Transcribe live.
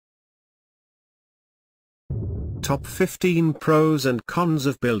top 15 pros and cons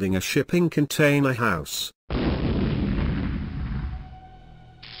of building a shipping container house.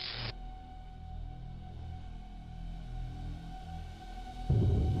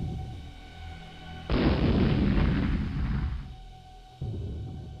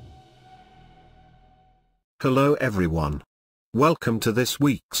 Hello everyone. Welcome to this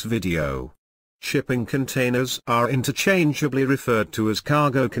week's video. Shipping containers are interchangeably referred to as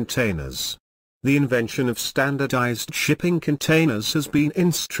cargo containers. The invention of standardized shipping containers has been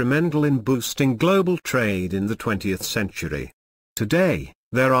instrumental in boosting global trade in the 20th century. Today,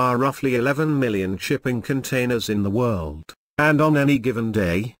 there are roughly 11 million shipping containers in the world, and on any given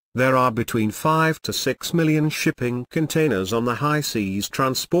day, there are between 5 to 6 million shipping containers on the high seas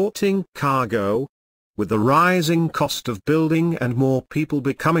transporting cargo. With the rising cost of building and more people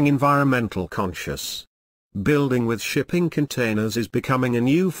becoming environmental conscious, building with shipping containers is becoming a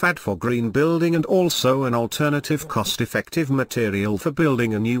new fad for green building and also an alternative cost-effective material for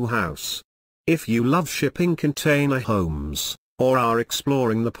building a new house. If you love shipping container homes, or are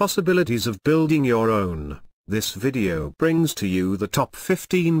exploring the possibilities of building your own, this video brings to you the top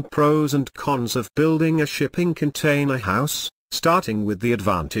 15 pros and cons of building a shipping container house, starting with the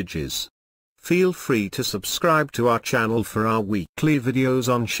advantages. Feel free to subscribe to our channel for our weekly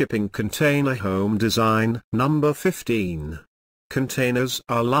videos on shipping container home design. Number 15. Containers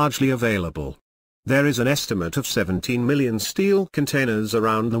are largely available. There is an estimate of 17 million steel containers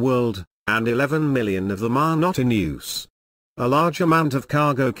around the world, and 11 million of them are not in use. A large amount of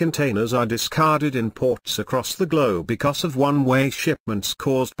cargo containers are discarded in ports across the globe because of one-way shipments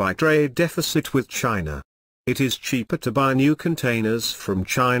caused by trade deficit with China. It is cheaper to buy new containers from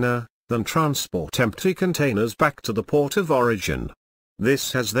China than transport empty containers back to the port of origin.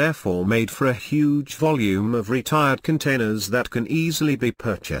 This has therefore made for a huge volume of retired containers that can easily be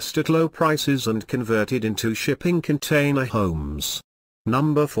purchased at low prices and converted into shipping container homes.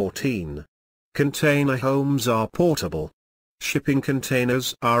 Number 14. Container homes are portable. Shipping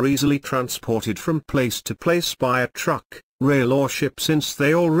containers are easily transported from place to place by a truck, rail or ship since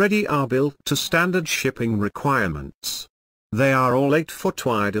they already are built to standard shipping requirements. They are all 8 foot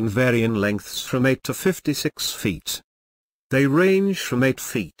wide and vary in lengths from 8 to 56 feet. They range from 8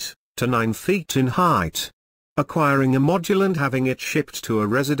 feet to 9 feet in height. Acquiring a module and having it shipped to a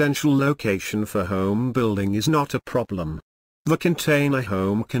residential location for home building is not a problem. The container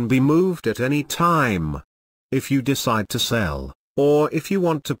home can be moved at any time. If you decide to sell, or if you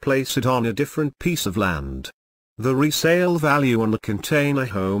want to place it on a different piece of land, the resale value on the container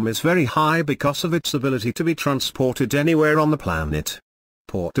home is very high because of its ability to be transported anywhere on the planet.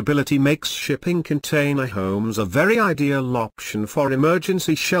 Portability makes shipping container homes a very ideal option for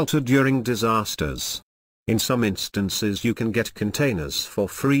emergency shelter during disasters. In some instances you can get containers for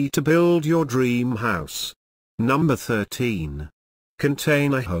free to build your dream house. Number 13.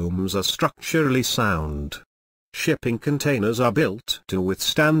 Container homes are structurally sound. Shipping containers are built to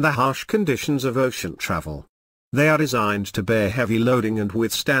withstand the harsh conditions of ocean travel. They are designed to bear heavy loading and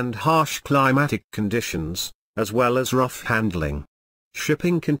withstand harsh climatic conditions, as well as rough handling.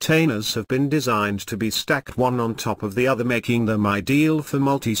 Shipping containers have been designed to be stacked one on top of the other, making them ideal for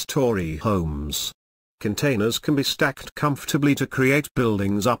multi-story homes. Containers can be stacked comfortably to create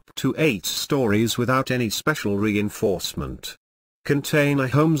buildings up to 8 stories without any special reinforcement. Container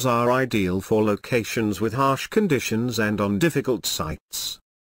homes are ideal for locations with harsh conditions and on difficult sites.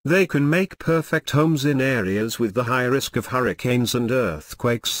 They can make perfect homes in areas with the high risk of hurricanes and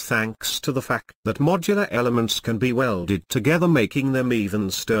earthquakes thanks to the fact that modular elements can be welded together, making them even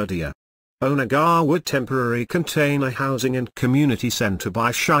sturdier. Onagawa Temporary Container Housing and Community Center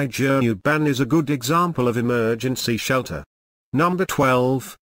by Shijuban is a good example of emergency shelter. Number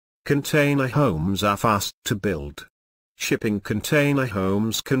 12. Container homes are fast to build. Shipping container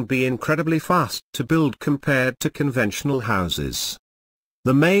homes can be incredibly fast to build compared to conventional houses.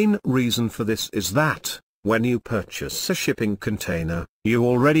 The main reason for this is that, when you purchase a shipping container, you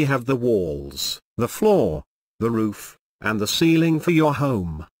already have the walls, the floor, the roof, and the ceiling for your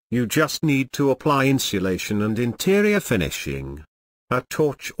home. You just need to apply insulation and interior finishing. A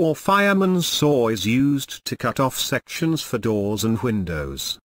torch or fireman's saw is used to cut off sections for doors and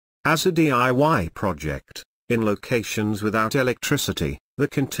windows. As a DIY project, in locations without electricity, the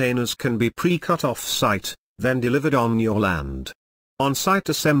containers can be pre-cut off-site, then delivered on your land. On-site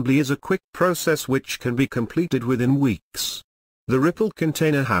assembly is a quick process which can be completed within weeks. The Ripple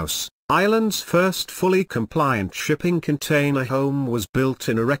Container House, Ireland's first fully compliant shipping container home, was built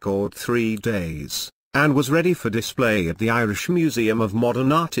in a record 3 days, and was ready for display at the Irish Museum of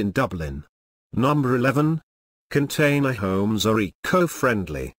Modern Art in Dublin. Number 11. Container homes are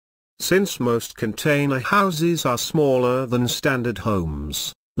eco-friendly. Since most container houses are smaller than standard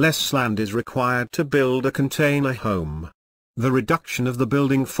homes, less land is required to build a container home. The reduction of the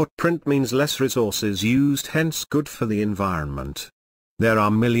building footprint means less resources used, hence good for the environment. There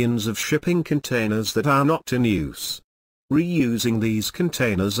are millions of shipping containers that are not in use. Reusing these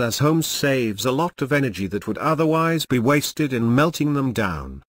containers as homes saves a lot of energy that would otherwise be wasted in melting them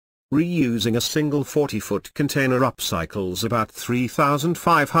down. Reusing a single 40-foot container upcycles about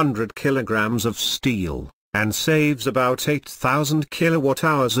 3,500 kilograms of steel, and saves about 8,000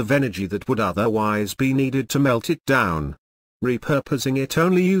 kilowatt-hours of energy that would otherwise be needed to melt it down. Repurposing it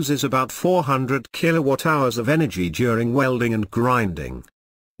only uses about 400 kilowatt-hours of energy during welding and grinding.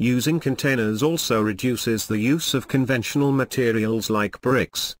 Using containers also reduces the use of conventional materials like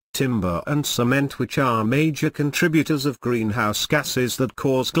bricks, timber and cement, which are major contributors of greenhouse gases that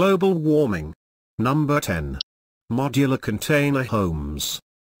cause global warming. Number 10. Modular container homes.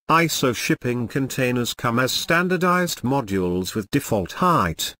 ISO shipping containers come as standardized modules with default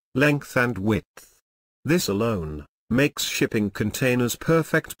height, length and width. This alone makes shipping containers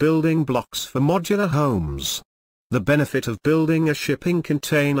perfect building blocks for modular homes. The benefit of building a shipping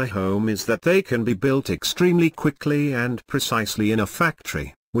container home is that they can be built extremely quickly and precisely in a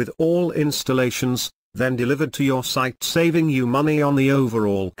factory, with all installations, then delivered to your site, saving you money on the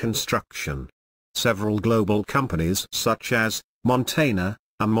overall construction. Several global companies such as Montana,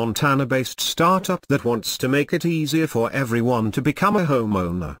 a Montana-based startup that wants to make it easier for everyone to become a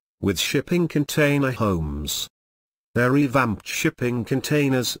homeowner, with shipping container homes. Their revamped shipping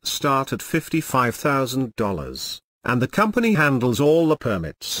containers start at $55,000, and the company handles all the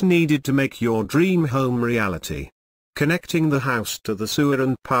permits needed to make your dream home reality. Connecting the house to the sewer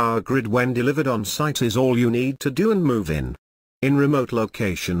and power grid when delivered on site is all you need to do and move in. In remote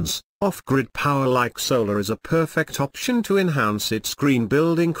locations, off-grid power like solar is a perfect option to enhance its green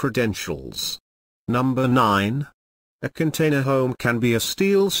building credentials. Number 9. A container home can be a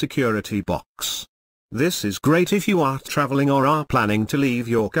steel security box. This is great if you are traveling or are planning to leave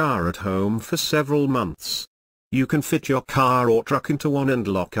your car at home for several months. You can fit your car or truck into one and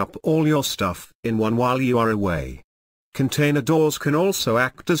lock up all your stuff in one while you are away. Container doors can also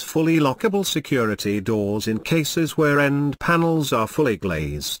act as fully lockable security doors in cases where end panels are fully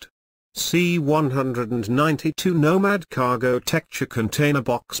glazed. C192 Nomad Cargo Texture Container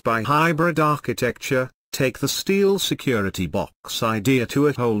Box by Hybrid Architecture. Take the steel security box idea to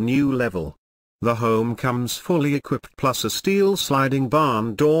a whole new level. The home comes fully equipped plus a steel sliding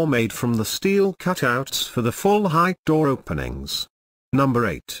barn door made from the steel cutouts for the full height door openings. Number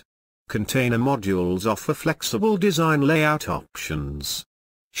 8. Container modules offer flexible design layout options.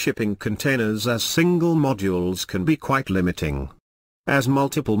 Shipping containers as single modules can be quite limiting. As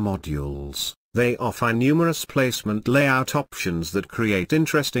multiple modules, they offer numerous placement layout options that create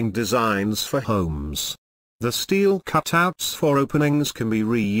interesting designs for homes. The steel cutouts for openings can be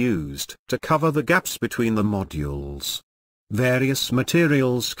reused to cover the gaps between the modules. Various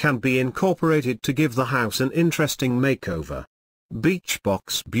materials can be incorporated to give the house an interesting makeover.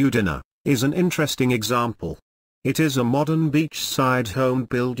 Beachbox Budina is an interesting example. It is a modern beachside home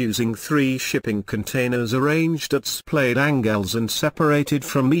built using 3 shipping containers arranged at splayed angles and separated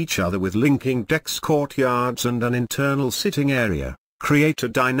from each other with linking decks, courtyards and an internal sitting area. Create a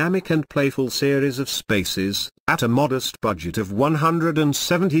dynamic and playful series of spaces, at a modest budget of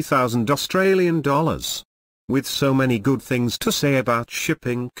 $170,000 AUD. With so many good things to say about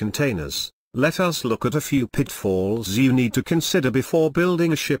shipping containers, let us look at a few pitfalls you need to consider before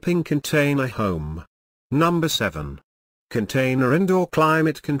building a shipping container home. Number 7. Container indoor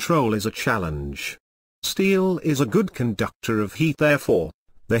climate control is a challenge. Steel is a good conductor of heat, therefore,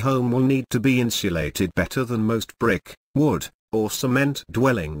 the home will need to be insulated better than most brick, wood, or cement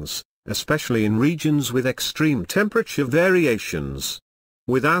dwellings, especially in regions with extreme temperature variations.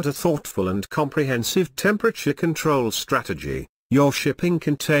 Without a thoughtful and comprehensive temperature control strategy, your shipping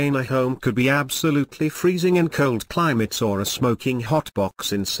container home could be absolutely freezing in cold climates or a smoking hot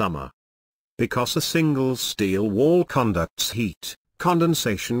box in summer. Because a single steel wall conducts heat,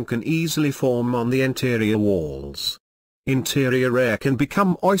 condensation can easily form on the interior walls. Interior air can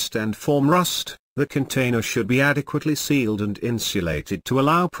become moist and form rust. The container should be adequately sealed and insulated to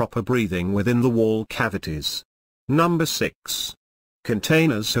allow proper breathing within the wall cavities. Number 6.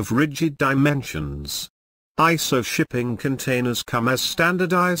 Containers have rigid dimensions. ISO shipping containers come as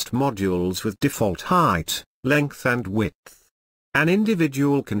standardized modules with default height, length and width. An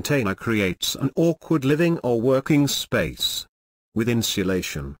individual container creates an awkward living or working space. With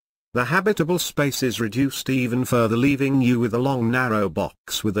insulation, the habitable space is reduced even further, leaving you with a long narrow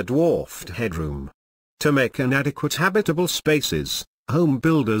box with a dwarfed headroom. To make an adequate habitable spaces, Home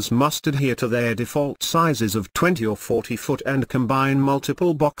builders must adhere to their default sizes of 20 or 40 foot and combine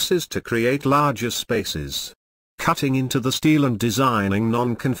multiple boxes to create larger spaces. Cutting into the steel and designing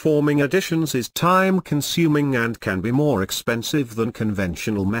non-conforming additions is time-consuming and can be more expensive than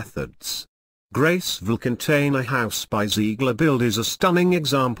conventional methods. Graceful Container House by Ziegler Build is a stunning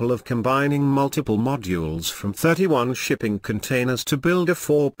example of combining multiple modules from 31 shipping containers to build a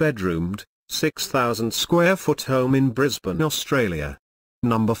 4-bedroomed, 6,000 square foot home in Brisbane, Australia.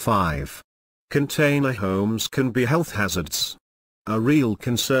 Number 5. Container homes can be health hazards. A real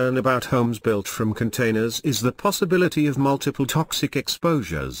concern about homes built from containers is the possibility of multiple toxic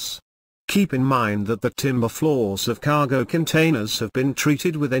exposures. Keep in mind that the timber floors of cargo containers have been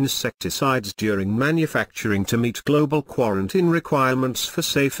treated with insecticides during manufacturing to meet global quarantine requirements for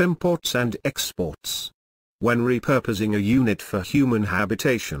safe imports and exports. When repurposing a unit for human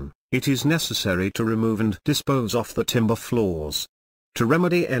habitation, it is necessary to remove and dispose of the timber floors. To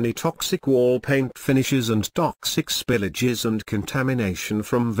remedy any toxic wall paint finishes and toxic spillages and contamination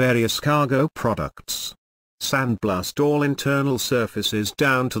from various cargo products, sandblast all internal surfaces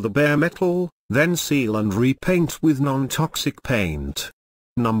down to the bare metal, then seal and repaint with non-toxic paint.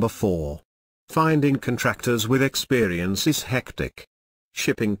 Number 4. Finding contractors with experience is hectic.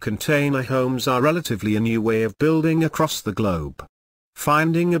 Shipping container homes are relatively a new way of building across the globe.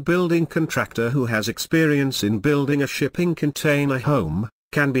 Finding a building contractor who has experience in building a shipping container home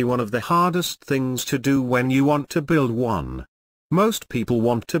can be one of the hardest things to do when you want to build one. Most people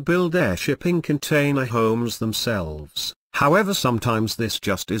want to build their shipping container homes themselves, however sometimes this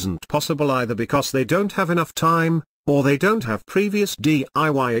just isn't possible either because they don't have enough time, or they don't have previous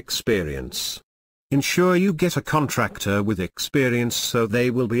DIY experience. Ensure you get a contractor with experience so they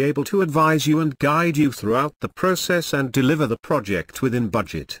will be able to advise you and guide you throughout the process and deliver the project within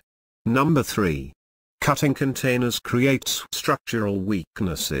budget. Number 3. Cutting containers creates structural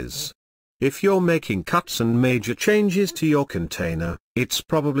weaknesses. If you're making cuts and major changes to your container, it's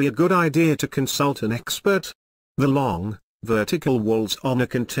probably a good idea to consult an expert. The long, vertical walls on a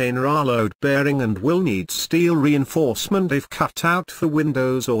container are load-bearing and will need steel reinforcement if cut out for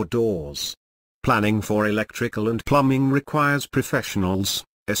windows or doors. Planning for electrical and plumbing requires professionals,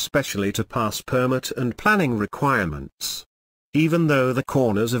 especially to pass permit and planning requirements. Even though the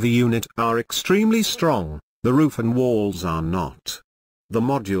corners of a unit are extremely strong, the roof and walls are not. The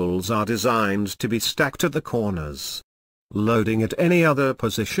modules are designed to be stacked at the corners. Loading at any other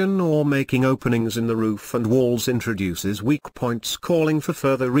position or making openings in the roof and walls introduces weak points calling for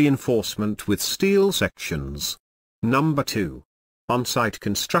further reinforcement with steel sections. Number 2. On-site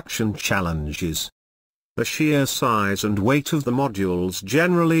construction challenges. The sheer size and weight of the modules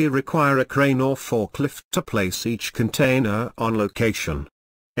generally require a crane or forklift to place each container on location.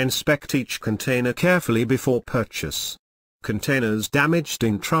 Inspect each container carefully before purchase. Containers damaged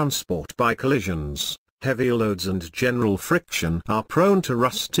in transport by collisions, heavy loads and general friction are prone to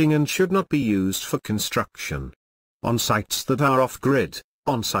rusting and should not be used for construction. On sites that are off-grid,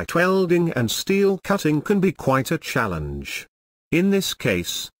 on-site welding and steel cutting can be quite a challenge. In this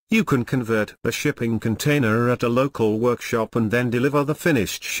case, you can convert a shipping container at a local workshop and then deliver the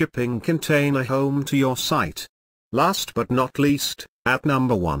finished shipping container home to your site. Last but not least, at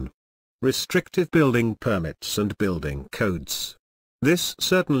number 1. Restrictive building permits and building codes. This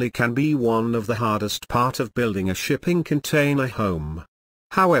certainly can be one of the hardest part of building a shipping container home.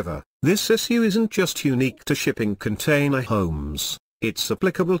 However, this issue isn't just unique to shipping container homes. It's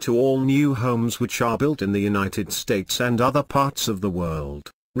applicable to all new homes which are built in the United States and other parts of the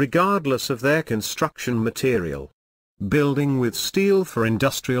world, regardless of their construction material. Building with steel for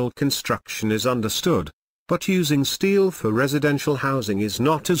industrial construction is understood, but using steel for residential housing is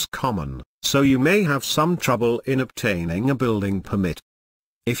not as common, so you may have some trouble in obtaining a building permit.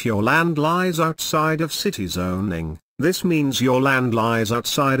 If your land lies outside of city zoning, this means your land lies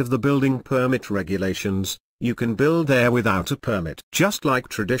outside of the building permit regulations. You can build there without a permit. Just like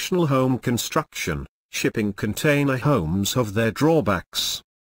traditional home construction, shipping container homes have their drawbacks.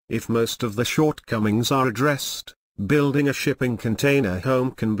 If most of the shortcomings are addressed, building a shipping container home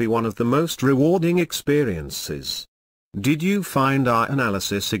can be one of the most rewarding experiences. Did you find our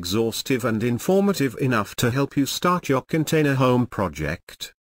analysis exhaustive and informative enough to help you start your container home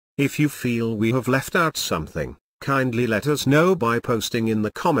project? If you feel we have left out something, kindly let us know by posting in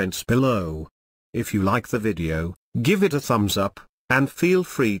the comments below. If you like the video, give it a thumbs up, and feel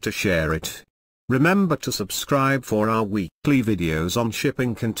free to share it. Remember to subscribe for our weekly videos on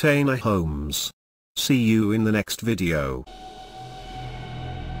shipping container homes. See you in the next video.